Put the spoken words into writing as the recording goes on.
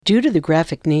Due to the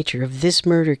graphic nature of this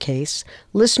murder case,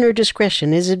 listener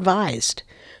discretion is advised.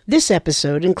 This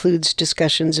episode includes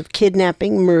discussions of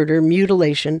kidnapping, murder,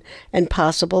 mutilation, and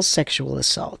possible sexual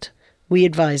assault. We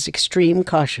advise extreme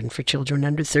caution for children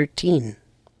under 13.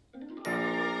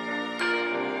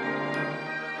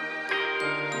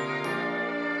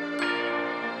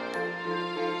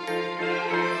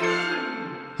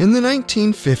 In the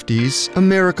 1950s,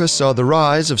 America saw the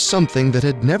rise of something that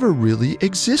had never really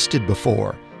existed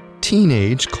before: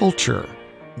 teenage culture.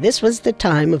 This was the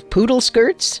time of poodle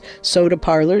skirts, soda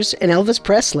parlors, and Elvis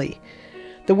Presley.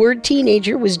 The word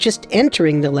teenager was just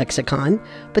entering the lexicon,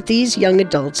 but these young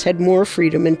adults had more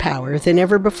freedom and power than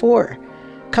ever before.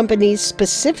 Companies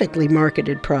specifically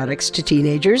marketed products to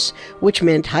teenagers, which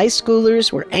meant high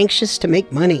schoolers were anxious to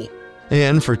make money.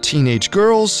 And for teenage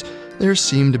girls, there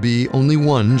seemed to be only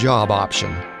one job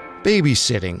option: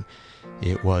 babysitting.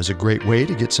 It was a great way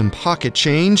to get some pocket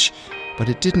change, but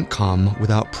it didn't come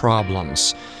without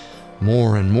problems.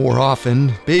 More and more often,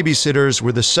 babysitters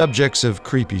were the subjects of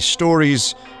creepy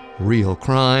stories, real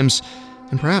crimes,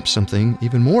 and perhaps something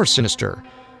even more sinister: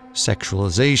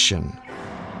 sexualization.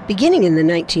 Beginning in the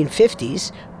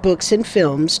 1950s, books and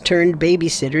films turned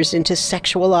babysitters into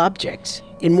sexual objects.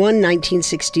 In one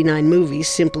 1969 movie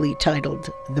simply titled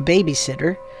The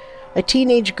Babysitter, a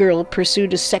teenage girl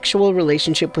pursued a sexual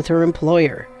relationship with her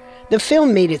employer. The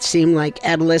film made it seem like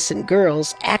adolescent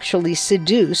girls actually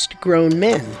seduced grown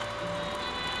men.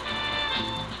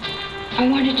 I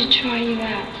wanted to try you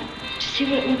out, to see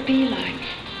what it would be like.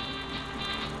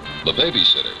 The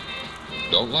Babysitter.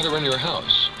 Don't let her in your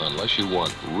house unless you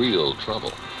want real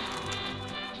trouble.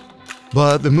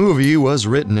 But the movie was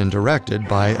written and directed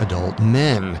by adult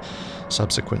men.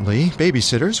 Subsequently,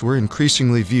 babysitters were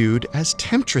increasingly viewed as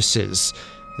temptresses.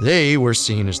 They were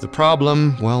seen as the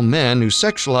problem, while men who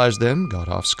sexualized them got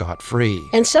off scot-free.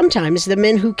 And sometimes the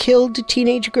men who killed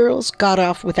teenage girls got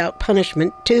off without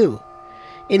punishment, too.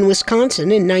 In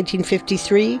Wisconsin in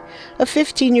 1953, a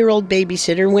 15-year-old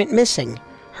babysitter went missing.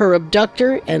 Her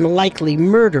abductor and likely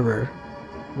murderer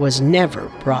was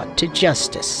never brought to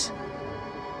justice.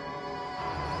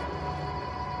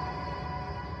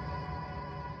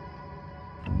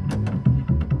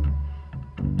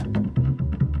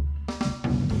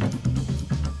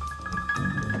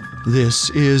 This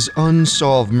is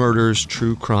Unsolved Murders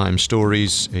True Crime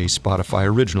Stories, a Spotify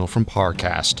original from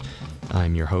Parcast.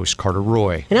 I'm your host, Carter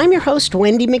Roy. And I'm your host,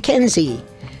 Wendy McKenzie.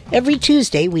 Every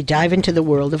Tuesday, we dive into the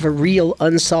world of a real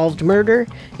unsolved murder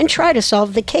and try to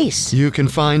solve the case. You can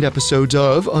find episodes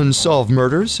of Unsolved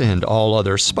Murders and all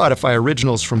other Spotify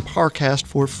originals from Parcast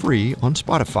for free on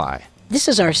Spotify. This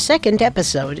is our second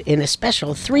episode in a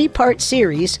special 3-part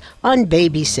series on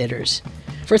babysitters.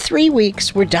 For 3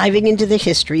 weeks, we're diving into the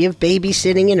history of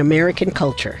babysitting in American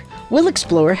culture. We'll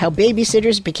explore how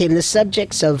babysitters became the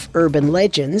subjects of urban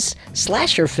legends,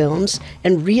 slasher films,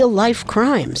 and real-life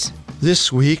crimes.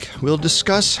 This week, we'll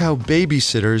discuss how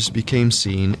babysitters became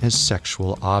seen as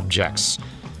sexual objects.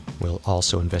 We'll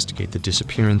also investigate the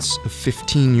disappearance of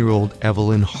 15-year-old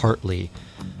Evelyn Hartley,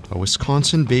 a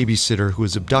Wisconsin babysitter who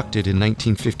was abducted in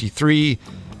 1953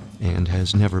 and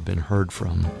has never been heard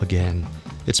from again.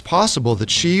 It's possible that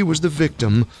she was the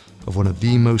victim of one of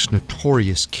the most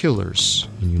notorious killers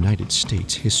in United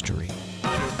States history.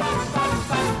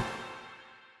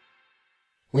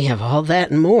 We have all that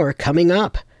and more coming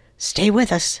up. Stay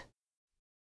with us.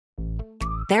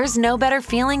 There's no better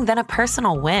feeling than a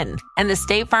personal win, and the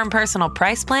State Farm Personal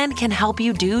Price Plan can help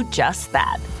you do just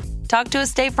that. Talk to a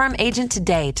State Farm agent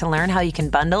today to learn how you can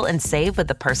bundle and save with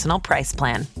the Personal Price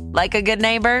Plan. Like a good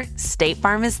neighbor, State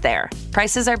Farm is there.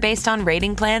 Prices are based on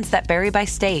rating plans that vary by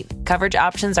state. Coverage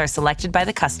options are selected by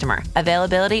the customer.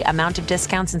 Availability, amount of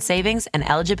discounts and savings, and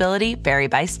eligibility vary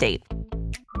by state.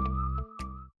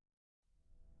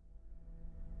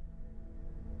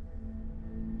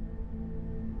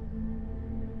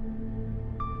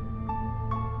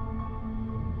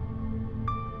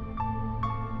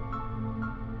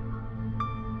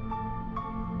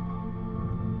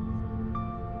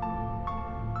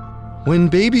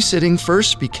 When babysitting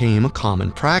first became a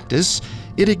common practice,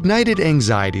 it ignited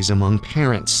anxieties among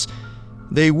parents.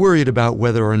 They worried about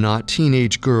whether or not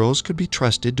teenage girls could be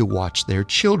trusted to watch their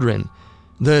children.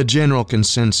 The general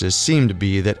consensus seemed to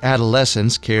be that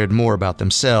adolescents cared more about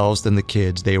themselves than the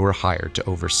kids they were hired to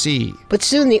oversee. But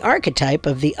soon the archetype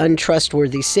of the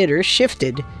untrustworthy sitter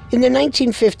shifted. In the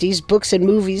 1950s, books and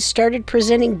movies started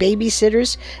presenting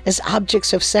babysitters as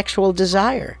objects of sexual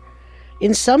desire.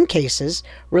 In some cases,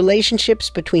 relationships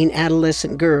between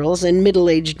adolescent girls and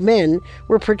middle-aged men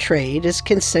were portrayed as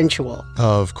consensual.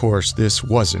 Of course, this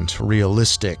wasn't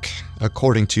realistic.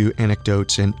 According to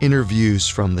anecdotes and interviews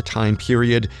from the time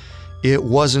period, it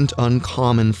wasn't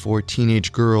uncommon for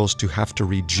teenage girls to have to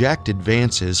reject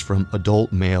advances from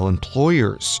adult male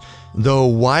employers. Though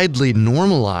widely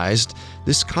normalized,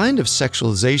 this kind of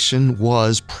sexualization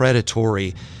was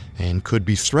predatory and could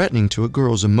be threatening to a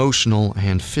girl's emotional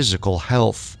and physical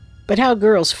health. But how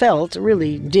girls felt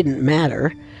really didn't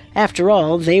matter. After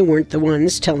all, they weren't the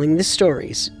ones telling the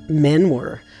stories. Men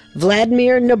were.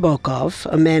 Vladimir Nabokov,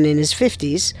 a man in his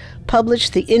 50s,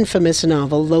 published the infamous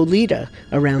novel Lolita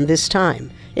around this time.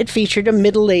 It featured a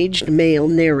middle-aged male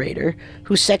narrator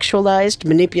who sexualized,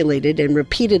 manipulated, and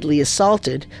repeatedly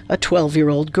assaulted a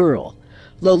 12-year-old girl.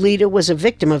 Lolita was a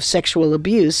victim of sexual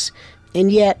abuse,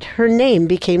 and yet her name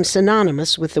became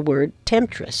synonymous with the word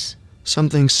temptress.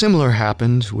 Something similar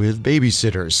happened with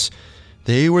babysitters.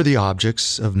 They were the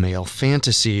objects of male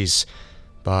fantasies.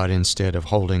 But instead of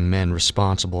holding men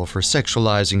responsible for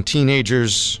sexualizing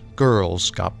teenagers, girls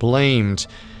got blamed.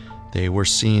 They were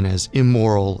seen as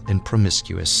immoral and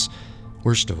promiscuous.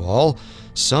 Worst of all,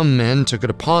 some men took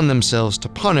it upon themselves to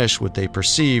punish what they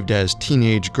perceived as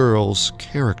teenage girls'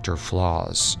 character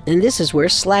flaws. And this is where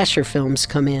slasher films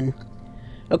come in.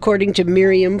 According to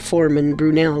Miriam Foreman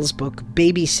Brunel's book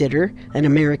Babysitter, An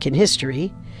American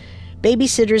History,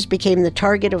 babysitters became the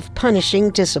target of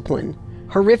punishing discipline.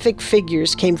 Horrific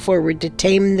figures came forward to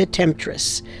tame the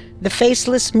temptress. The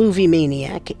faceless movie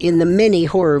maniac in the many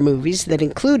horror movies that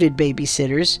included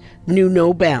babysitters knew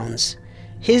no bounds.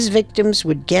 His victims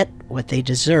would get what they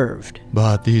deserved.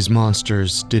 But these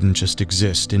monsters didn't just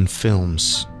exist in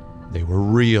films. They were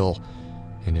real.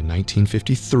 And in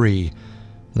 1953,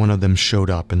 one of them showed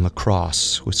up in La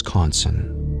Crosse,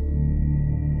 Wisconsin.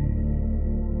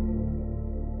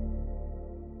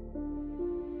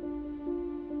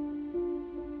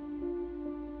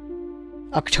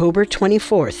 October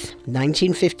 24th,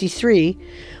 1953,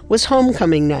 was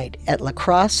homecoming night at La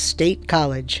Crosse State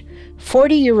College.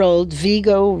 40-year-old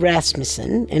Viggo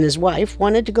Rasmussen and his wife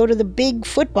wanted to go to the big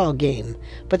football game,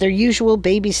 but their usual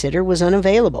babysitter was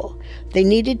unavailable. They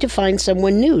needed to find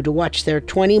someone new to watch their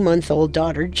 20-month-old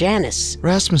daughter, Janice.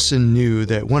 Rasmussen knew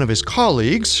that one of his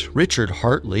colleagues, Richard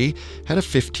Hartley, had a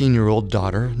 15-year-old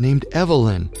daughter named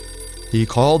Evelyn. He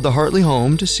called the Hartley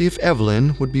home to see if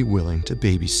Evelyn would be willing to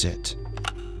babysit.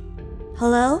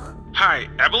 Hello? Hi,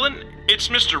 Evelyn. It's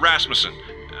Mr. Rasmussen.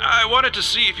 I wanted to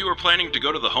see if you were planning to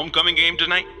go to the homecoming game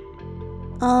tonight.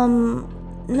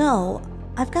 No.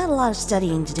 I've got a lot of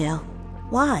studying to do.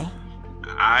 Why?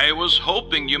 I was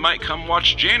hoping you might come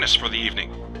watch Janice for the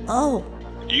evening. Oh.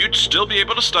 You'd still be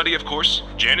able to study, of course.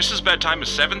 Janice's bedtime is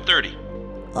 7:30.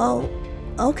 Oh,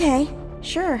 okay.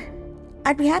 Sure.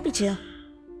 I'd be happy to.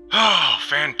 Oh,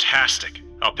 fantastic.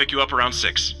 I'll pick you up around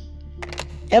 6.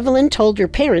 Evelyn told her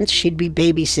parents she'd be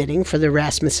babysitting for the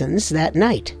Rasmussens that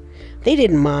night. They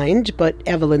didn't mind, but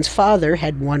Evelyn's father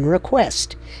had one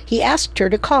request. He asked her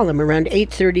to call him around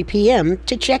 8:30 p.m.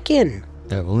 to check in.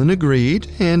 Evelyn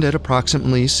agreed, and at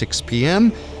approximately 6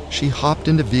 p.m., she hopped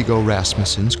into Viggo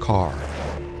Rasmussen's car.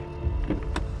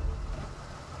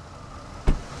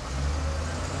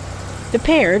 The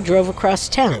pair drove across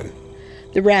town.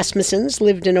 The Rasmussens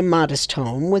lived in a modest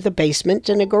home with a basement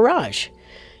and a garage.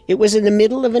 It was in the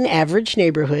middle of an average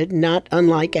neighborhood, not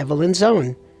unlike Evelyn's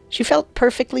own. She felt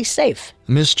perfectly safe.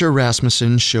 Mr.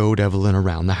 Rasmussen showed Evelyn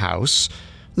around the house.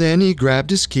 Then he grabbed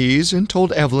his keys and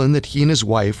told Evelyn that he and his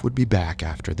wife would be back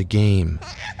after the game.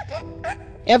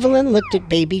 Evelyn looked at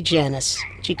baby Janice.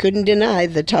 She couldn't deny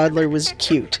the toddler was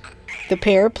cute. The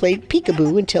pair played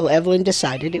peekaboo until Evelyn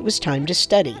decided it was time to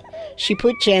study. She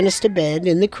put Janice to bed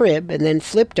in the crib and then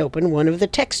flipped open one of the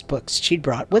textbooks she'd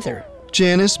brought with her.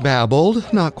 Janice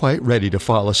babbled, not quite ready to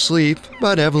fall asleep,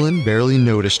 but Evelyn barely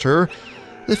noticed her.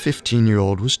 The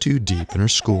 15-year-old was too deep in her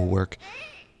schoolwork.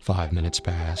 5 minutes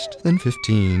passed, then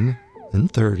 15, then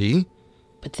 30.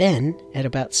 But then, at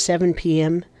about 7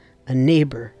 p.m., a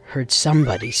neighbor heard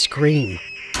somebody scream.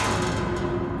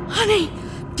 Honey,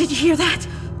 did you hear that?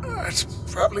 It's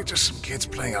probably just some kids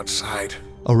playing outside.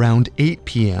 Around 8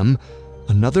 p.m.,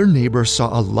 another neighbor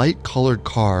saw a light-colored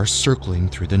car circling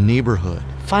through the neighborhood.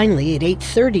 Finally, at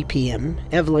 8:30 p.m.,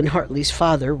 Evelyn Hartley's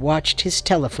father watched his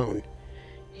telephone.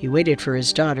 He waited for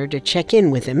his daughter to check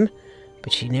in with him,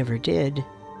 but she never did.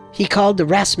 He called the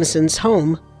Rasmussens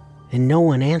home, and no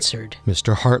one answered.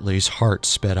 Mr. Hartley's heart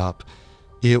sped up.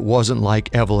 It wasn't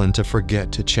like Evelyn to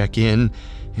forget to check in,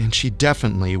 and she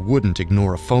definitely wouldn't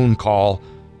ignore a phone call.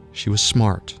 She was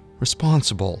smart,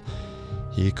 responsible.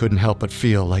 He couldn't help but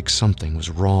feel like something was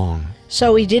wrong.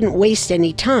 So he didn't waste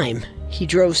any time. He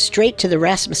drove straight to the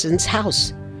Rasmussens'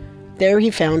 house. There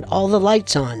he found all the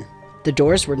lights on. The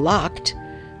doors were locked.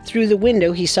 Through the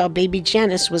window he saw baby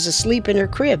Janice was asleep in her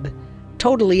crib,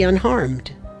 totally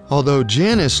unharmed. Although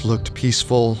Janice looked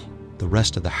peaceful, the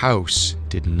rest of the house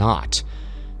did not.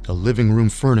 The living room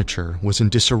furniture was in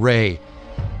disarray.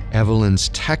 Evelyn's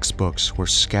textbooks were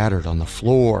scattered on the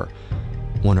floor.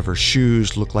 One of her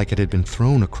shoes looked like it had been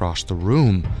thrown across the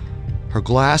room. Her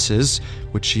glasses,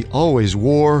 which she always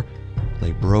wore,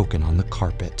 lay broken on the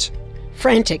carpet.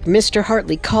 Frantic, Mr.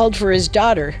 Hartley called for his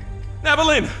daughter.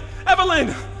 Evelyn!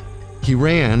 Evelyn! He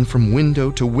ran from window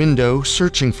to window,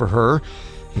 searching for her.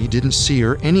 He didn't see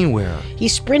her anywhere. He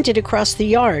sprinted across the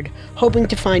yard, hoping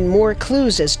to find more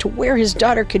clues as to where his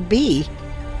daughter could be.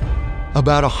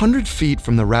 About 100 feet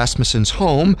from the Rasmussens'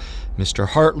 home, Mr.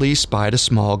 Hartley spied a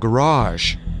small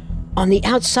garage. On the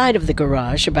outside of the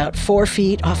garage, about 4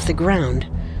 feet off the ground,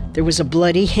 there was a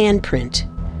bloody handprint.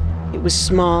 It was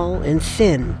small and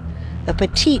thin, a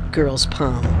petite girl's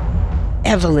palm.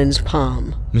 Evelyn's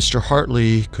palm. Mr.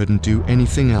 Hartley couldn't do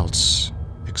anything else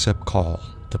except call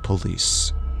the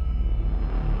police.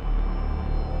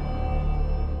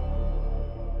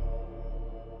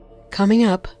 Coming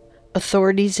up,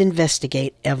 authorities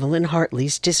investigate Evelyn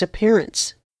Hartley's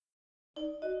disappearance.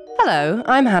 Hello,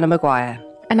 I'm Hannah Maguire.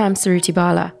 And I'm Suruthi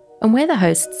Bala, and we're the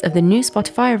hosts of the new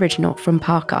Spotify original from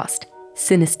Parcast,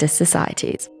 Sinister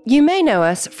Societies. You may know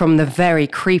us from the very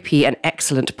creepy and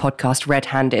excellent podcast Red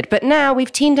Handed, but now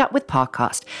we've teamed up with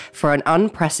Parcast for an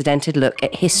unprecedented look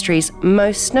at history's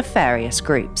most nefarious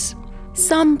groups.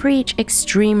 Some preach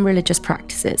extreme religious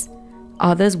practices,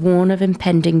 others warn of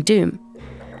impending doom,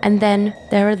 and then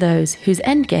there are those whose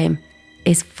endgame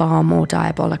is far more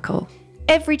diabolical.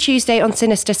 Every Tuesday on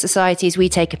Sinister Societies, we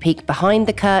take a peek behind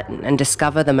the curtain and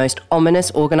discover the most ominous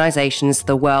organizations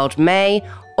the world may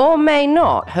or may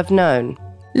not have known.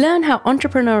 Learn how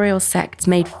entrepreneurial sects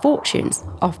made fortunes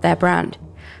off their brand,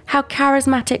 how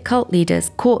charismatic cult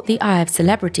leaders caught the eye of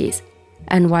celebrities,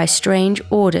 and why strange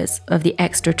orders of the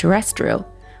extraterrestrial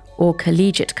or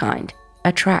collegiate kind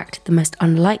attract the most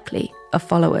unlikely of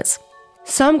followers.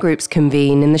 Some groups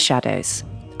convene in the shadows,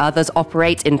 others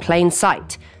operate in plain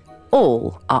sight.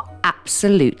 All are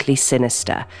absolutely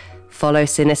sinister. Follow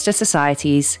Sinister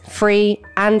Societies, free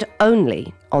and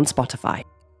only on Spotify.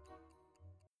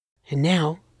 And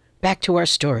now, back to our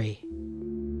story.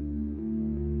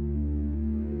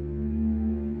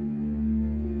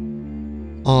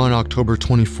 On October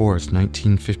 24th,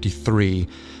 1953,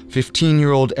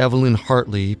 15-year-old Evelyn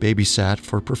Hartley babysat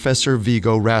for Professor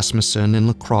Viggo Rasmussen in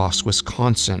La Crosse,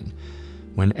 Wisconsin.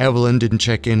 When Evelyn didn't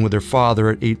check in with her father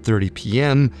at 8:30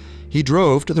 p.m., he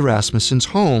drove to the Rasmussens'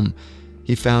 home.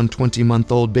 He found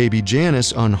 20-month-old baby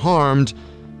Janice unharmed,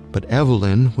 but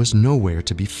Evelyn was nowhere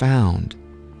to be found.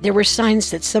 There were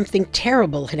signs that something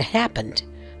terrible had happened.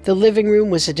 The living room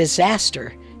was a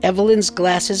disaster. Evelyn's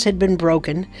glasses had been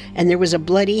broken, and there was a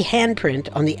bloody handprint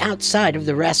on the outside of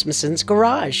the Rasmussens'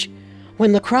 garage.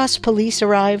 When La Crosse police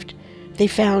arrived, they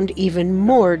found even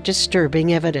more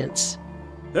disturbing evidence.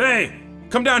 Hey,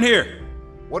 come down here.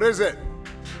 What is it?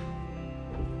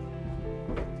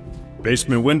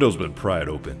 Basement window's been pried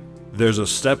open. There's a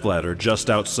stepladder just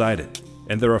outside it,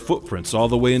 and there are footprints all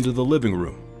the way into the living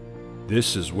room.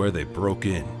 This is where they broke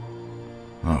in.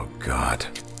 Oh, God.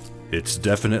 It's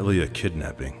definitely a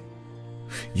kidnapping.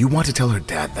 You want to tell her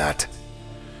dad that?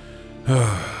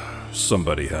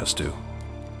 Somebody has to.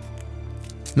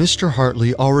 Mr.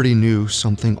 Hartley already knew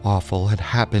something awful had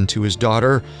happened to his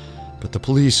daughter, but the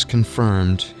police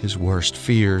confirmed his worst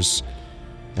fears.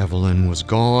 Evelyn was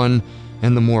gone,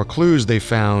 and the more clues they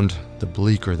found, the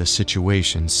bleaker the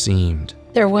situation seemed.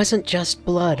 There wasn't just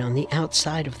blood on the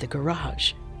outside of the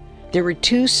garage. There were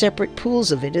 2 separate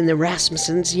pools of it in the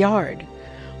Rasmussens' yard,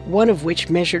 one of which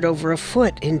measured over a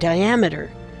foot in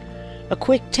diameter. A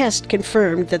quick test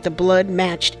confirmed that the blood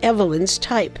matched Evelyn's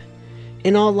type.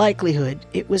 In all likelihood,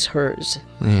 it was hers.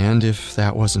 And if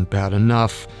that wasn't bad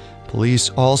enough, police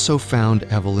also found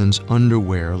Evelyn's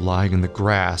underwear lying in the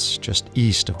grass just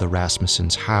east of the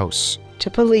Rasmussens' house. To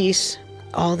police,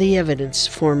 all the evidence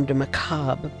formed a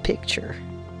macabre picture.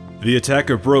 The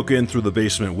attacker broke in through the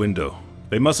basement window.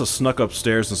 They must have snuck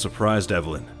upstairs and surprised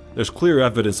Evelyn. There's clear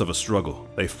evidence of a struggle.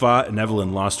 They fought and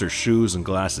Evelyn lost her shoes and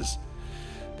glasses.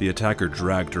 The attacker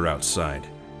dragged her outside.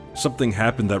 Something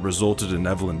happened that resulted in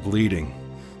Evelyn bleeding.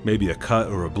 Maybe a cut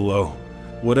or a blow.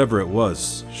 Whatever it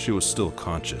was, she was still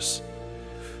conscious.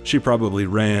 She probably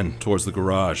ran towards the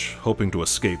garage, hoping to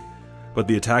escape, but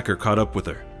the attacker caught up with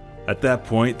her. At that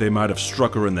point, they might have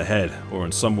struck her in the head or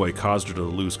in some way caused her to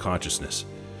lose consciousness.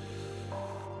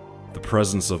 The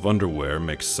presence of underwear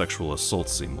makes sexual assault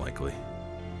seem likely.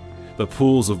 The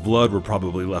pools of blood were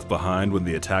probably left behind when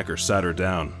the attacker sat her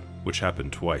down, which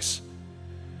happened twice.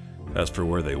 As for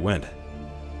where they went,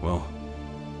 well,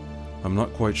 I'm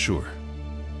not quite sure.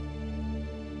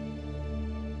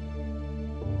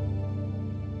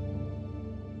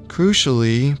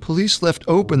 Crucially, police left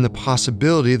open the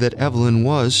possibility that Evelyn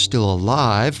was still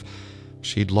alive.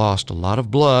 She'd lost a lot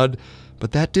of blood,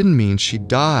 but that didn't mean she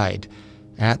died.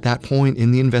 At that point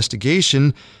in the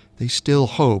investigation, they still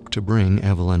hoped to bring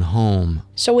Evelyn home.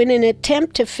 So in an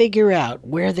attempt to figure out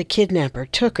where the kidnapper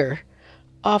took her,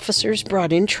 officers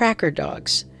brought in tracker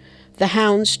dogs. The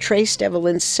hounds traced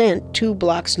Evelyn's scent 2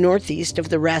 blocks northeast of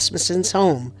the Rasmussens'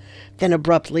 home, then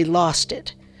abruptly lost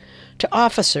it. To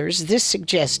officers, this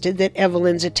suggested that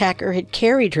Evelyn's attacker had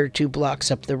carried her 2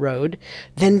 blocks up the road,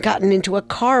 then gotten into a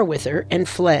car with her and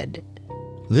fled.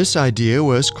 This idea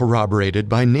was corroborated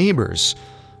by neighbors.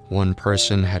 One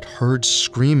person had heard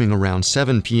screaming around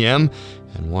 7 p.m.,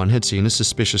 and one had seen a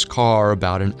suspicious car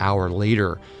about an hour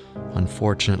later.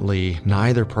 Unfortunately,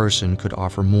 neither person could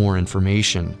offer more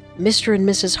information. Mr. and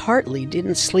Mrs. Hartley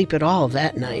didn't sleep at all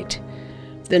that night.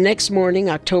 The next morning,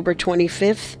 October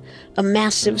 25th, a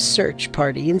massive search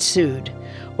party ensued.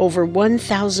 Over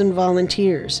 1,000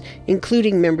 volunteers,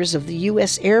 including members of the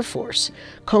U.S. Air Force,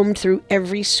 combed through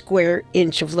every square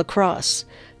inch of La Crosse.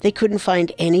 They couldn't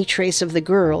find any trace of the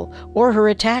girl or her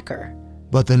attacker.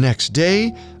 But the next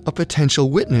day, a potential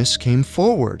witness came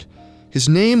forward. His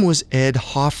name was Ed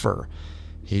Hoffer.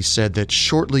 He said that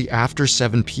shortly after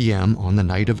 7 p.m. on the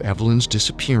night of Evelyn's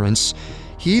disappearance,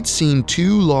 he'd seen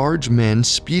 2 large men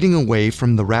speeding away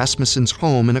from the Rasmussens'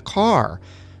 home in a car,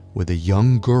 with a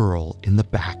young girl in the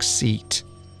back seat.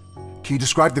 Can you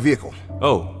describe the vehicle?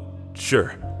 Oh,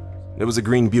 sure. It was a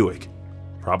green Buick,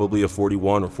 probably a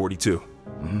 41 or 42.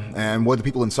 And what did the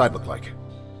people inside look like?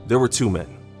 There were 2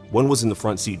 men. One was in the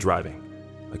front seat driving.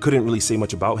 I couldn't really say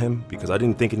much about him because I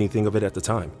didn't think anything of it at the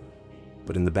time.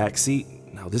 But in the back seat,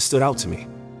 now this stood out to me.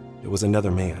 It was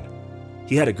another man.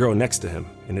 He had a girl next to him,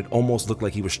 and it almost looked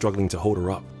like he was struggling to hold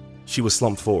her up. She was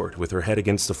slumped forward with her head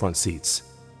against the front seats.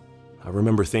 I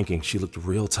remember thinking she looked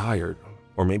real tired,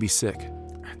 or maybe sick.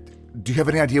 Do you have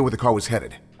any idea where the car was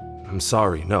headed? I'm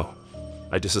sorry, no.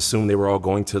 I just assumed they were all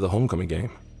going to the homecoming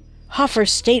game.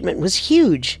 Hoffer's statement was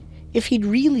huge. If he'd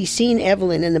really seen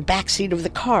Evelyn in the backseat of the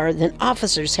car, then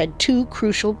officers had 2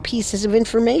 crucial pieces of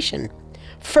information.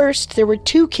 First, there were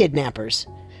 2 kidnappers.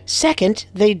 Second,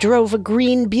 they drove a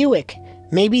green Buick.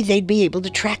 Maybe they'd be able to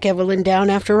track Evelyn down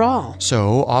after all.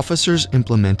 So officers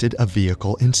implemented a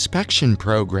vehicle inspection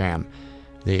program.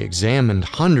 They examined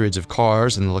hundreds of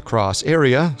cars in the La Crosse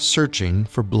area, searching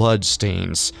for blood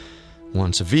stains.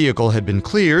 Once a vehicle had been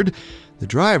cleared, the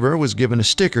driver was given a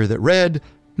sticker that read,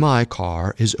 "My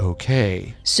car is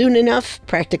okay." Soon enough,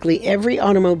 practically every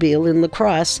automobile in La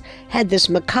Crosse had this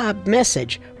macabre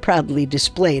message proudly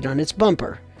displayed on its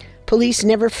bumper. Police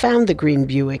never found the green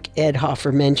Buick Ed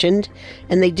Hoffer mentioned,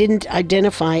 and they didn't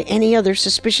identify any other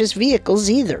suspicious vehicles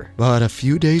either. But a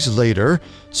few days later,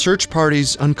 search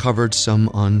parties uncovered some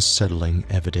unsettling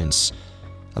evidence.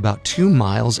 About 2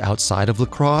 miles outside of La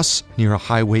Crosse, near a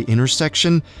highway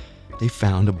intersection, they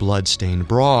found a blood-stained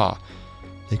bra.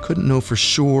 They couldn't know for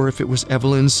sure if it was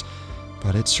Evelyn's,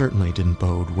 but it certainly didn't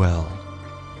bode well.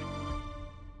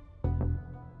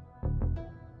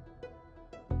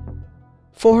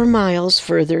 "4 miles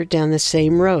further down the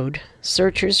same road,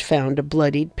 searchers found a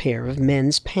bloodied pair of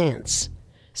men's pants.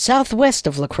 Southwest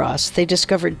of La Crosse, they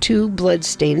discovered 2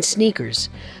 blood-stained sneakers.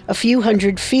 A few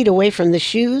hundred feet away from the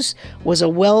shoes was a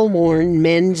well-worn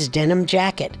men's denim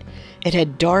jacket. It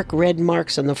had dark red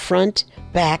marks on the front,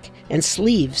 back, and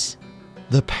sleeves.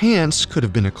 The pants could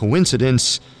have been a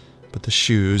coincidence, but the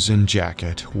shoes and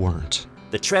jacket weren't.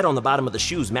 The tread on the bottom of the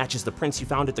shoes matches the prints you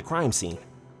found at the crime scene.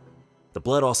 The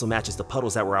blood also matches the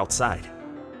puddles that were outside.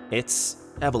 It's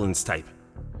Evelyn's type.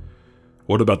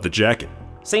 What about the jacket?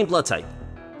 Same blood type.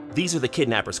 These are the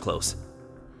kidnapper's clothes.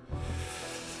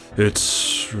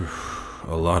 It's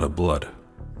a lot of blood.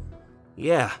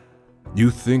 Yeah.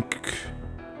 You think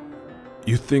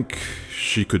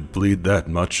she could bleed that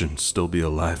much and still be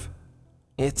alive?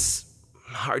 It's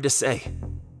hard to say.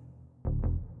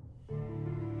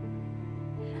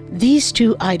 These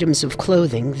 2 items of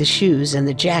clothing, the shoes and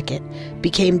the jacket,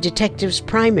 became detectives'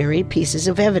 primary pieces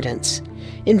of evidence.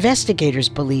 Investigators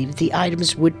believed the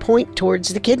items would point towards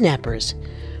the kidnappers,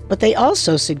 but they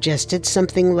also suggested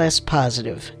something less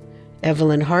positive.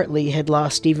 Evelyn Hartley had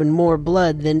lost even more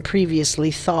blood than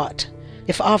previously thought.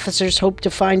 If officers hoped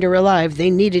to find her alive, they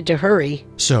needed to hurry.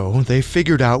 So they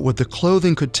figured out what the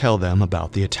clothing could tell them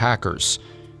about the attackers.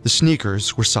 The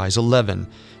sneakers were size 11,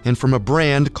 and from a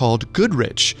brand called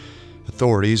Goodrich.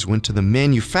 Authorities went to the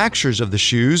manufacturers of the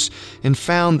shoes and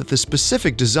found that the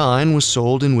specific design was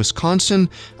sold in Wisconsin,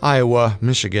 Iowa,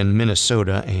 Michigan,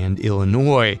 Minnesota, and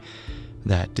Illinois.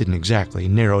 That didn't exactly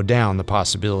narrow down the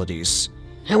possibilities.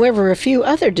 However, a few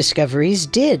other discoveries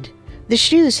did. The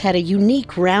shoes had a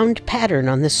unique round pattern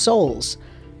on the soles.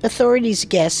 Authorities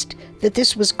guessed that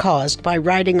this was caused by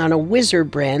riding on a Whizzer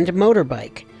brand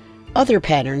motorbike. Other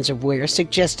patterns of wear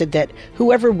suggested that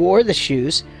whoever wore the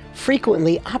shoes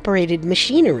frequently operated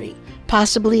machinery,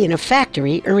 possibly in a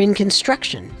factory or in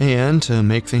construction. And to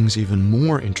make things even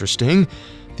more interesting,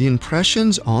 the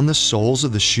impressions on the soles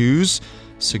of the shoes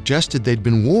suggested they'd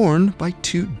been worn by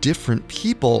two different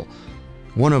people.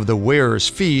 One of the wearer's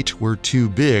feet were too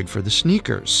big for the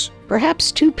sneakers.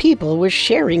 Perhaps two people were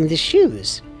sharing the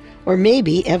shoes. Or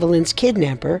maybe Evelyn's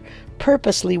kidnapper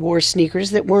purposely wore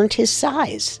sneakers that weren't his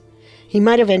size. He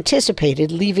might have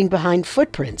anticipated leaving behind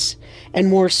footprints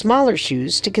and wore smaller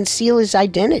shoes to conceal his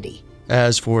identity.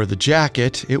 As for the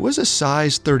jacket, it was a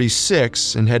size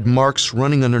 36 and had marks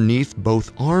running underneath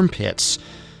both armpits.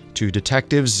 To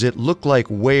detectives, it looked like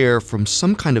wear from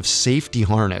some kind of safety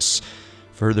harness,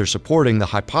 further supporting the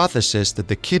hypothesis that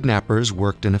the kidnappers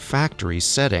worked in a factory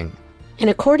setting. And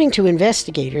according to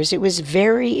investigators, it was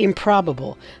very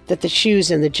improbable that the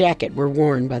shoes and the jacket were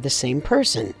worn by the same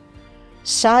person.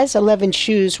 Size 11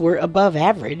 shoes were above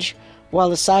average,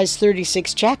 while a size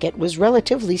 36 jacket was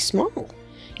relatively small.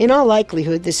 In all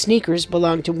likelihood, the sneakers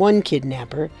belonged to one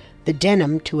kidnapper, the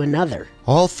denim to another.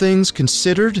 All things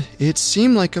considered, it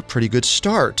seemed like a pretty good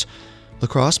start. La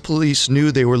Crosse police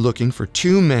knew they were looking for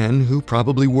two men who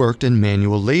probably worked in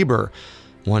manual labor.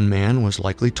 One man was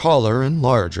likely taller and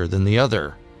larger than the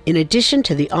other. In addition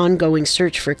to the ongoing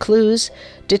search for clues,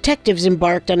 detectives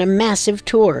embarked on a massive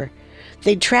tour.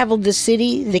 They'd traveled the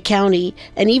city, the county,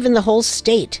 and even the whole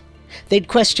state. They'd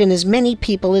question as many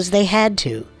people as they had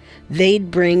to.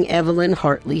 They'd bring Evelyn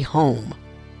Hartley home.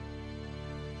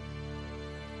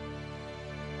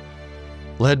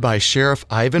 Led by Sheriff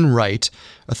Ivan Wright,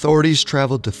 authorities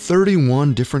traveled to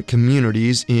 31 different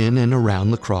communities in and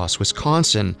around La Crosse,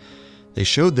 Wisconsin. They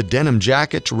showed the denim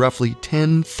jacket to roughly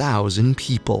 10,000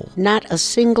 people. Not a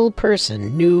single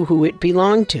person knew who it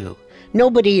belonged to.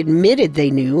 Nobody admitted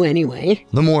they knew anyway.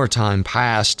 The more time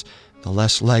passed, the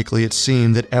less likely it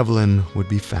seemed that Evelyn would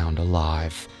be found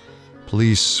alive.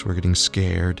 Police were getting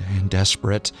scared and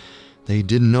desperate. They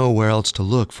didn't know where else to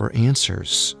look for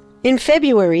answers. In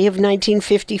February of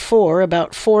 1954,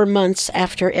 about 4 months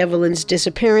after Evelyn's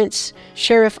disappearance,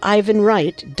 Sheriff Ivan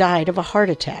Wright died of a heart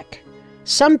attack.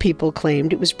 Some people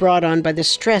claimed it was brought on by the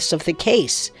stress of the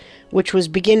case, which was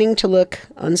beginning to look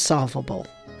unsolvable.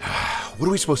 What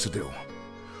are we supposed to do?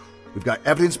 We've got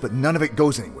evidence, but none of it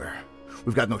goes anywhere.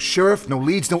 We've got no sheriff, no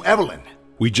leads, no Evelyn.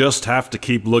 We just have to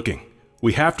keep looking.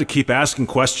 We have to keep asking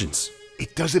questions.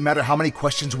 It doesn't matter how many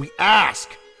questions we ask.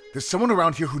 There's someone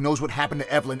around here who knows what happened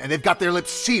to Evelyn, and they've got their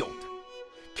lips sealed.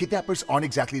 Kidnappers aren't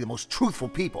exactly the most truthful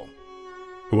people.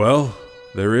 Well,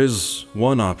 there is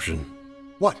one option.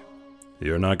 What?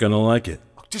 You're not gonna like it.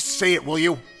 Just say it, will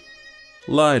you?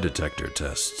 Lie detector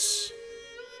tests.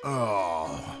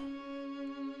 Oh.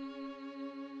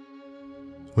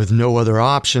 With no other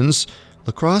options,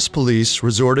 La Crosse police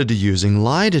resorted to using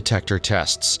lie detector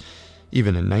tests.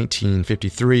 Even in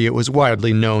 1953, it was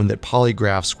widely known that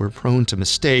polygraphs were prone to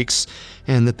mistakes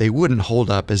and that they wouldn't hold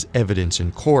up as evidence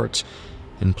in court.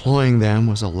 Employing them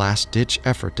was a last-ditch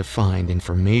effort to find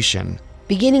information.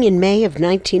 Beginning in May of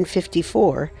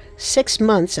 1954, 6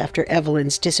 months after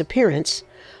Evelyn's disappearance,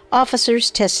 officers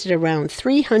tested around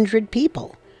 300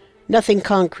 people. Nothing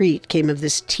concrete came of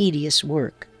this tedious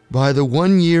work. By the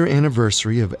 1-year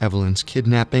anniversary of Evelyn's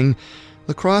kidnapping,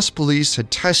 La Crosse police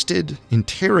had tested,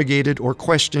 interrogated, or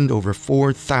questioned over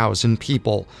 4,000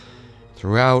 people.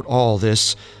 Throughout all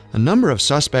this, a number of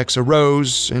suspects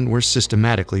arose and were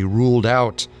systematically ruled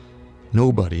out.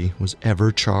 Nobody was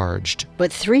ever charged.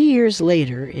 But 3 years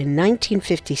later, in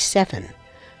 1957,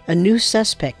 a new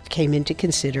suspect came into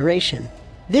consideration.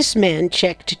 This man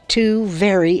checked 2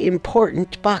 very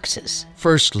important boxes.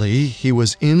 Firstly, he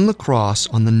was in La Crosse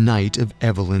on the night of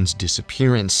Evelyn's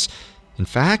disappearance. In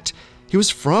fact, he was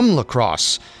from La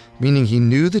Crosse, meaning he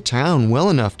knew the town well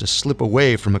enough to slip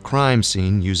away from a crime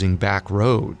scene using back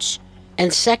roads.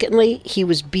 And secondly, he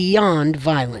was beyond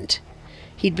violent.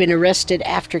 He'd been arrested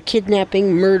after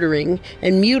kidnapping, murdering,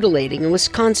 and mutilating a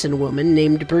Wisconsin woman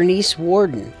named Bernice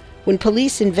Warden. When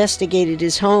police investigated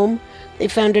his home, they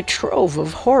found a trove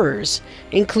of horrors,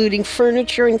 including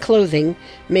furniture and clothing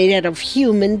made out of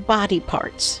human body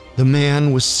parts. The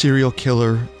man was serial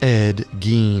killer Ed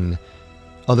Gein.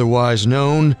 otherwise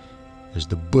known as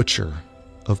the Butcher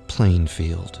of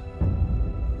Plainfield.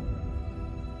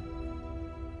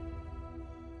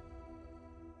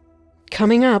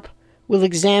 Coming up, we'll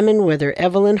examine whether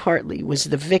Evelyn Hartley was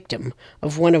the victim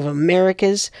of one of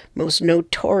America's most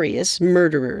notorious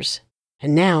murderers.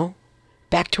 And now,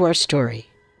 back to our story.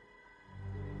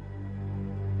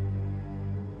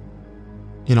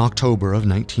 In October of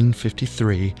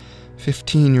 1953,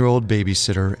 15-year-old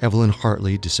babysitter Evelyn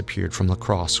Hartley disappeared from La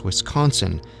Crosse,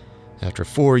 Wisconsin. After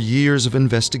 4 years of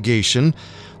investigation,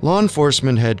 law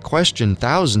enforcement had questioned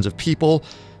thousands of people,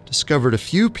 discovered a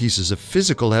few pieces of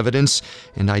physical evidence,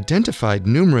 and identified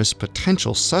numerous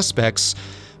potential suspects,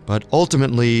 but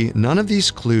ultimately none of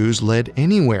these clues led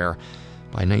anywhere.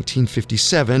 By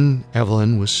 1957,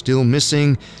 Evelyn was still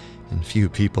missing, and few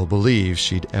people believed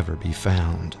she'd ever be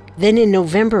found. Then in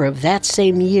November of that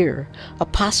same year, a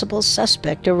possible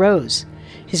suspect arose.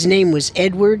 His name was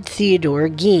Edward Theodore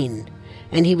Gein,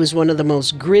 and he was one of the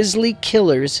most grisly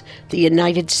killers the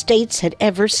United States had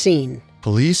ever seen.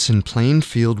 Police in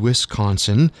Plainfield,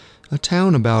 Wisconsin, a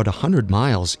town about 100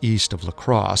 miles east of La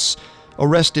Crosse,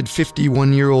 arrested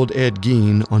 51-year-old Ed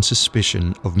Gein on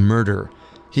suspicion of murder.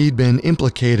 He'd been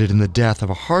implicated in the death of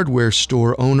a hardware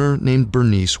store owner named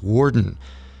Bernice Warden.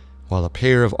 While a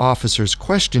pair of officers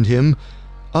questioned him,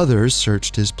 others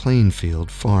searched his Plainfield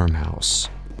farmhouse.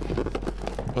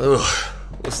 Ugh,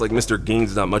 looks like Mr.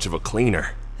 Gein's not much of a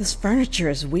cleaner. This furniture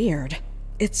is weird.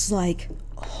 It's like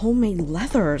homemade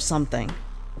leather or something.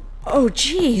 Oh,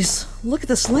 geez. Look at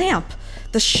this lamp.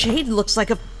 The shade looks like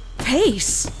a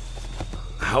vase.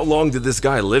 How long did this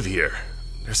guy live here?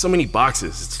 There's so many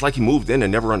boxes. It's like he moved in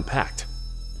and never unpacked.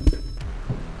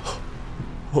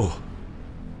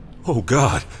 Oh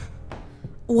God.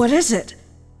 What is it?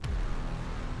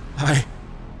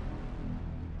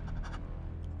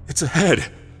 It's a head.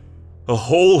 A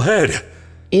whole head.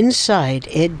 Inside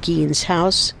Ed Gein's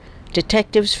house,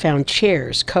 detectives found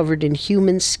chairs covered in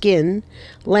human skin,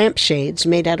 lampshades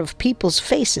made out of people's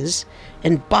faces,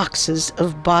 and boxes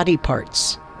of body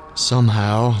parts.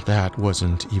 Somehow, that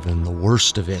wasn't even the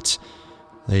worst of it.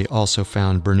 They also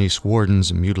found Bernice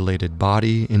Warden's mutilated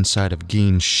body inside of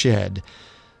Gein's shed.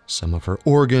 Some of her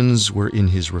organs were in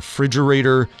his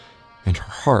refrigerator, and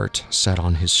her heart sat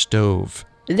on his stove.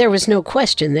 There was no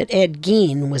question that Ed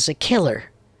Gein was a killer.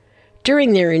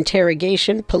 During their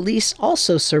interrogation, police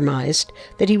also surmised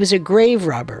that he was a grave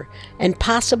robber and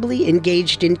possibly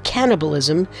engaged in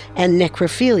cannibalism and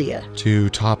necrophilia. To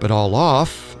top it all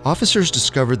off, officers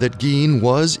discovered that Gein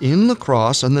was in La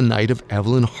Crosse on the night of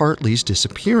Evelyn Hartley's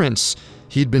disappearance.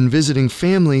 He'd been visiting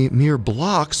family mere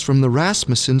blocks from the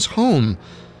Rasmussens' home.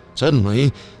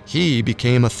 Suddenly, he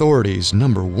became authorities'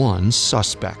 #1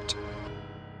 suspect.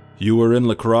 You were in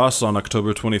La Crosse on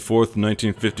October 24th,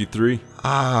 1953?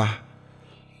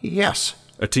 Yes.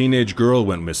 A teenage girl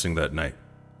went missing that night.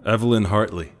 Evelyn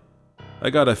Hartley.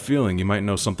 I got a feeling you might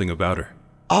know something about her.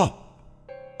 Oh,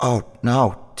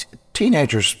 no.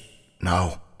 Teenagers,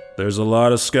 no. There's a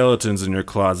lot of skeletons in your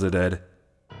closet, Ed.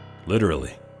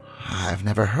 Literally. I've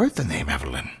never heard the name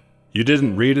Evelyn. You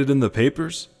didn't read it in the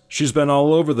papers? She's been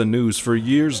all over the news for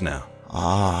years now.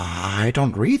 I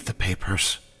don't read the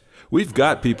papers. We've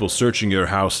got people searching your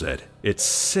house, Ed. It's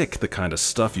sick, the kind of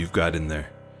stuff you've got in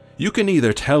there. You can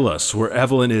either tell us where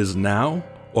Evelyn is now,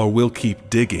 or we'll keep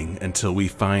digging until we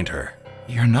find her.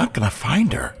 You're not gonna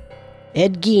find her.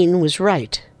 Ed Gein was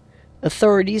right.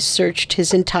 Authorities searched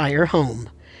his entire home.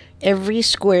 Every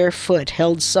square foot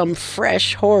held some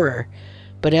fresh horror,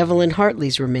 but Evelyn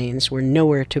Hartley's remains were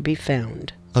nowhere to be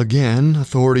found. Again,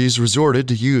 authorities resorted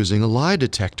to using a lie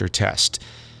detector test.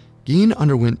 Gein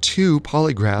underwent 2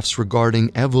 polygraphs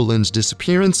regarding Evelyn's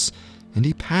disappearance, and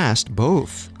he passed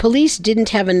both. Police didn't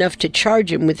have enough to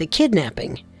charge him with the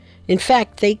kidnapping. In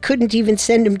fact, they couldn't even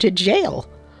send him to jail.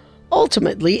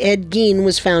 Ultimately, Ed Gein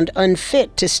was found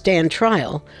unfit to stand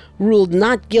trial, ruled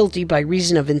not guilty by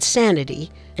reason of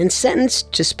insanity, and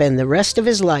sentenced to spend the rest of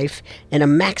his life in a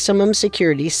maximum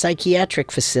security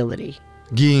psychiatric facility.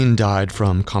 Gein died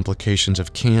from complications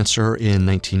of cancer in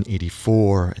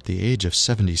 1984 at the age of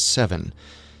 77.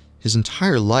 His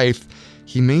entire life,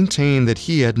 he maintained that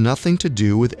he had nothing to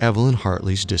do with Evelyn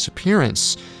Hartley's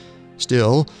disappearance.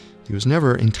 Still, he was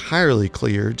never entirely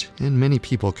cleared, and many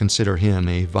people consider him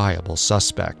a viable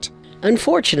suspect.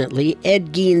 Unfortunately,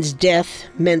 Ed Gein's death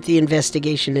meant the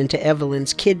investigation into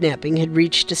Evelyn's kidnapping had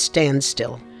reached a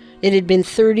standstill. It had been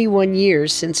 31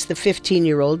 years since the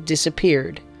 15-year-old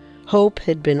disappeared. Hope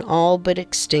had been all but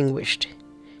extinguished.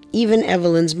 Even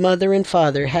Evelyn's mother and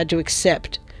father had to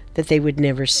accept that they would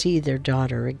never see their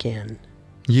daughter again.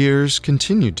 Years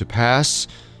continued to pass.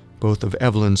 Both of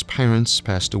Evelyn's parents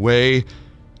passed away.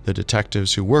 The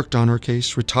detectives who worked on her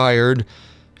case retired.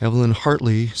 Evelyn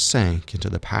Hartley sank into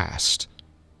the past.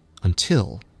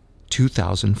 Until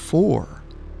 2004.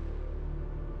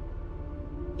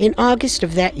 In August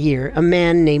of that year, a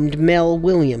man named Mel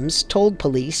Williams told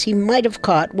police he might have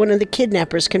caught one of the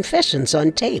kidnappers' confessions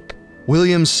on tape.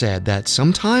 Williams said that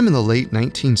sometime in the late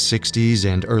 1960s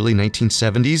and early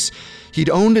 1970s, he'd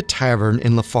owned a tavern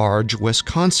in Lafarge,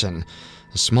 Wisconsin,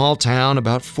 a small town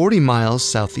about 40 miles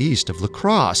southeast of La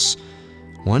Crosse.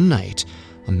 One night,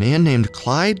 a man named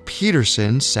Clyde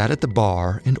Peterson sat at the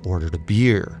bar and ordered a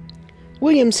beer.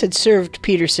 Williams had served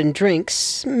Peterson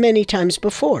drinks many times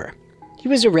before. He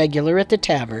was a regular at the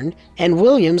tavern, and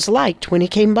Williams liked when he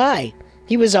came by.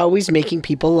 He was always making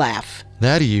people laugh.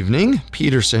 That evening,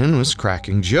 Peterson was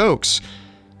cracking jokes.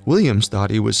 Williams thought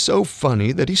he was so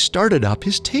funny that he started up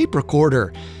his tape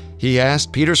recorder. He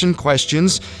asked Peterson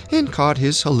questions and caught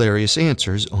his hilarious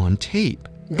answers on tape.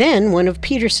 Then one of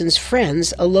Peterson's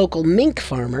friends, a local mink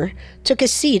farmer, took a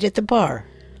seat at the bar.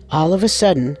 All of a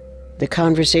sudden, the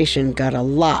conversation got a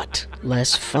lot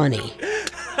less funny.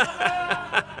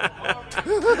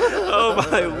 Oh,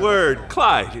 my word.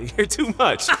 Clyde, you're too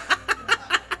much.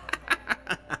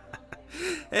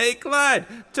 Hey, Clyde,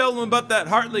 tell them about that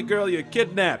Hartley girl you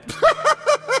kidnapped.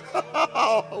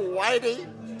 Oh, Whitey.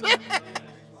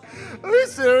 Are you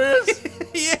serious?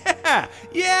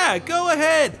 Yeah, go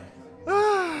ahead.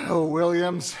 Oh,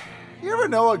 Williams. You ever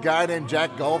know a guy named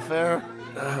Jack Gulfair?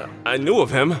 I knew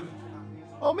of him.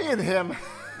 Oh, me and him.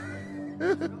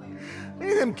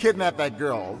 Me and him kidnapped that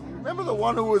girl. Remember the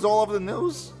one who was all over the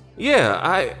news?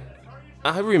 Yeah,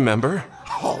 I remember.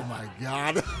 Oh, my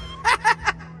God.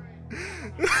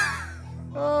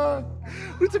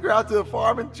 We took her out to the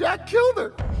farm and Jack killed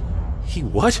her. He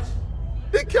what?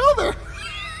 He killed her.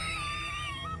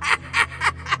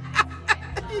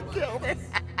 He killed her.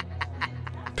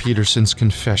 Peterson's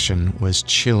confession was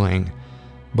chilling.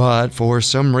 But for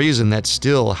some reason that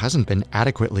still hasn't been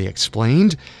adequately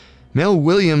explained, Mel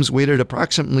Williams waited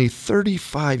approximately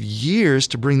 35 years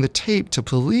to bring the tape to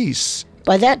police.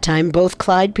 By that time, both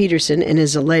Clyde Peterson and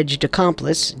his alleged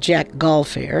accomplice, Jack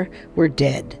Gulfair, were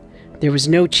dead. There was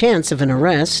no chance of an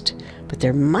arrest, but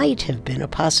there might have been a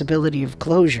possibility of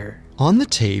closure. On the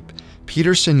tape,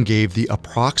 Peterson gave the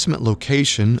approximate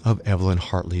location of Evelyn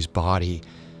Hartley's body.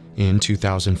 In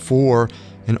 2004,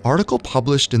 an article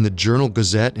published in the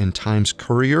Journal-Gazette and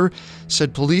Times-Courier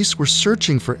said police were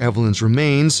searching for Evelyn's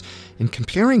remains and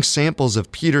comparing samples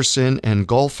of Peterson and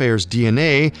Gulfair's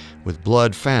DNA with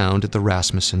blood found at the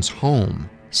Rasmussens' home.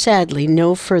 Sadly,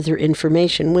 no further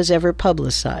information was ever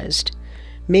publicized.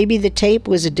 Maybe the tape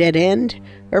was a dead end,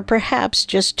 or perhaps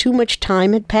just too much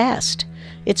time had passed.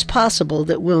 It's possible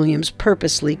that Williams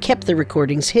purposely kept the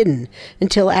recordings hidden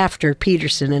until after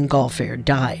Peterson and Gulfair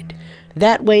died.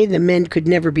 That way, the men could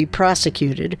never be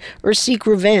prosecuted or seek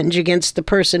revenge against the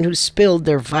person who spilled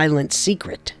their violent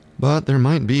secret. But there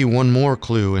might be one more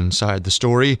clue inside the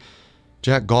story.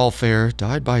 Jack Gulfair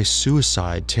died by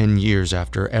suicide 10 years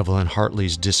after Evelyn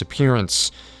Hartley's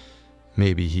disappearance.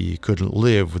 Maybe he couldn't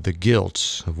live with the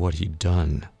guilt of what he'd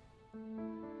done.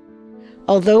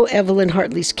 Although Evelyn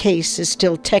Hartley's case is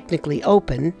still technically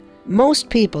open, most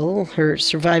people, her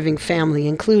surviving family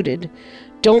included,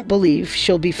 don't believe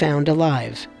she'll be found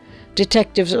alive.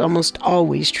 Detectives almost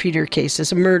always treat her case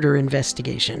as a murder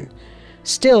investigation.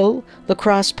 Still, La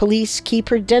Crosse police keep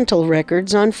her dental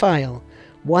records on file.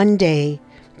 One day,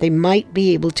 they might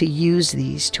be able to use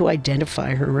these to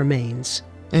identify her remains.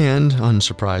 And,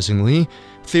 unsurprisingly,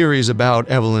 theories about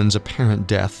Evelyn's apparent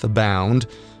death abound.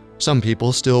 Some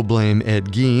people still blame Ed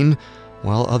Gein,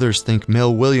 while others think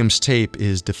Mel Williams' tape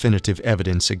is definitive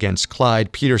evidence against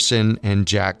Clyde Peterson and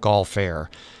Jack Gulfair.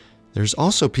 There's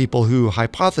also people who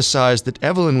hypothesize that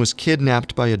Evelyn was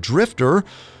kidnapped by a drifter,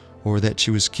 or that she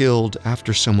was killed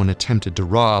after someone attempted to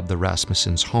rob the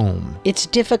Rasmussens' home. It's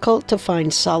difficult to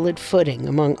find solid footing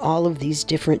among all of these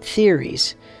different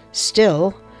theories.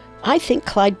 Still, I think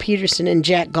Clyde Peterson and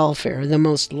Jack Gulfair are the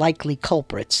most likely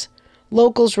culprits.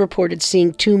 Locals reported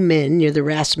seeing two men near the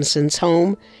Rasmussens'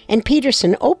 home, and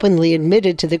Peterson openly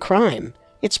admitted to the crime.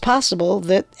 It's possible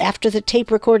that after the tape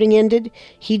recording ended,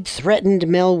 he'd threatened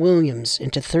Mel Williams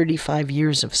into 35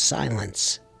 years of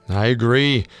silence. I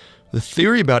agree. The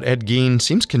theory about Ed Gein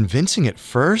seems convincing at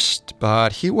first,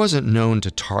 but he wasn't known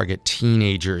to target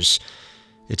teenagers.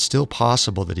 It's still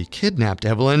possible that he kidnapped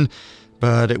Evelyn,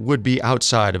 but it would be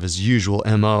outside of his usual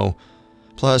M.O.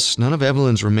 Plus, none of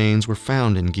Evelyn's remains were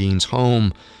found in Gein's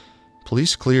home.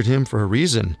 Police cleared him for a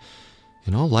reason.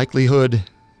 In all likelihood,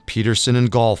 Peterson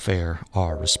and Gulfair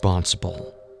are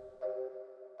responsible.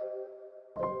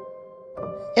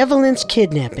 Evelyn's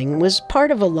kidnapping was part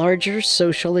of a larger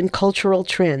social and cultural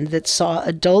trend that saw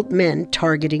adult men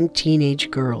targeting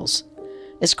teenage girls.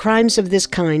 As crimes of this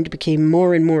kind became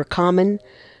more and more common,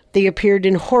 they appeared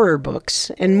in horror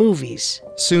books and movies.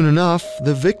 Soon enough,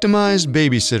 the victimized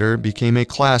babysitter became a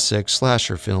classic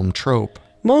slasher film trope.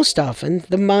 Most often,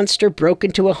 the monster broke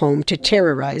into a home to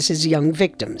terrorize his young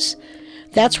victims.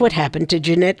 That's what happened to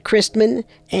Jeanette Christman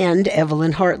and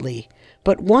Evelyn Hartley.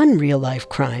 But one real-life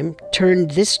crime turned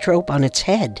this trope on its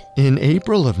head. In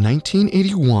April of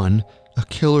 1981, a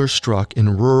killer struck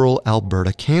in rural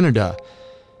Alberta, Canada.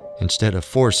 Instead of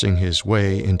forcing his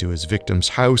way into his victim's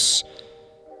house,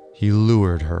 he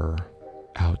lured her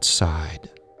outside.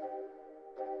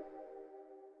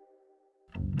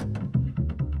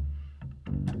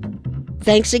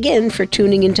 Thanks again for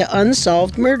tuning into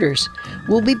Unsolved Murders.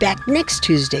 We'll be back next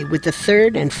Tuesday with the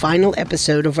third and final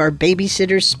episode of our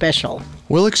Babysitters special.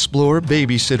 We'll explore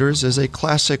Babysitters as a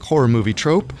classic horror movie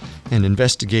trope and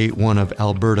investigate one of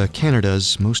Alberta,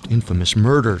 Canada's most infamous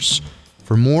murders.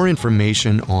 For more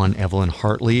information on Evelyn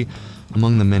Hartley,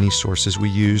 among the many sources we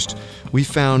used, we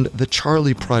found the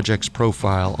Charlie Project's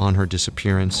profile on her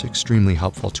disappearance extremely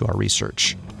helpful to our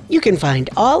research. You can find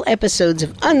all episodes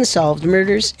of Unsolved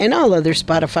Murders and all other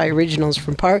Spotify originals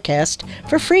from Parcast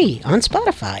for free on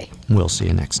Spotify. We'll see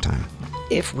you next time.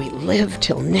 If we live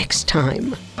till next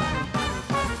time.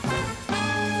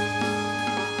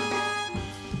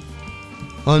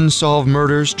 Unsolved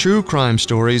Murders True Crime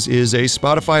Stories is a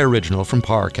Spotify original from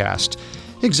Parcast.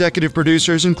 Executive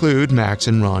producers include Max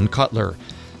and Ron Cutler.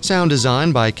 Sound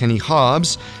design by Kenny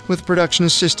Hobbs, with production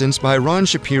assistance by Ron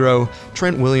Shapiro,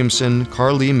 Trent Williamson,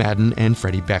 Carly Madden, and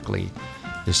Freddie Beckley.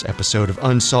 This episode of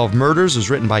Unsolved Murders was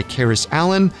written by Karis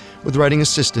Allen, with writing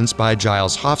assistance by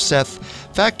Giles Hofseth,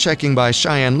 fact-checking by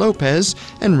Cheyenne Lopez,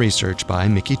 and research by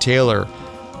Mickey Taylor.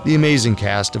 The amazing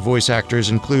cast of voice actors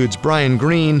includes Brian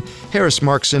Green, Harris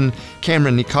Markson,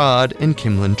 Cameron Nicod, and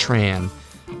Kimlin Tran.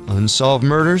 Unsolved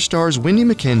Murders stars Wendy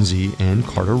McKenzie and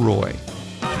Carter Roy.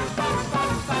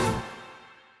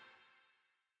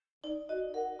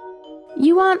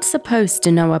 You aren't supposed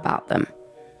to know about them,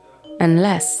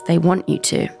 unless they want you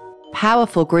to.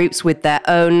 Powerful groups with their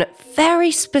own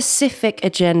very specific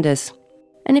agendas.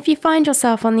 And if you find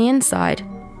yourself on the inside,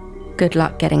 good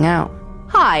luck getting out.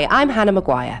 Hi, I'm Hannah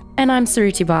Maguire. And I'm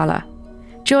Suruthi Bala.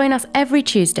 Join us every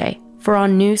Tuesday for our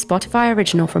new Spotify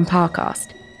original from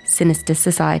Parcast, Sinister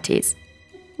Societies.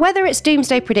 Whether it's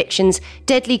doomsday predictions,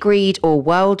 deadly greed, or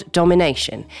world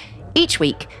domination, each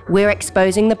week we're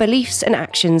exposing the beliefs and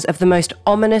actions of the most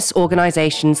ominous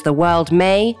organizations the world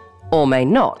may or may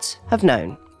not have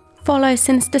known. Follow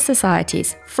Sinister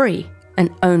Societies free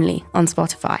and only on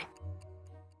Spotify.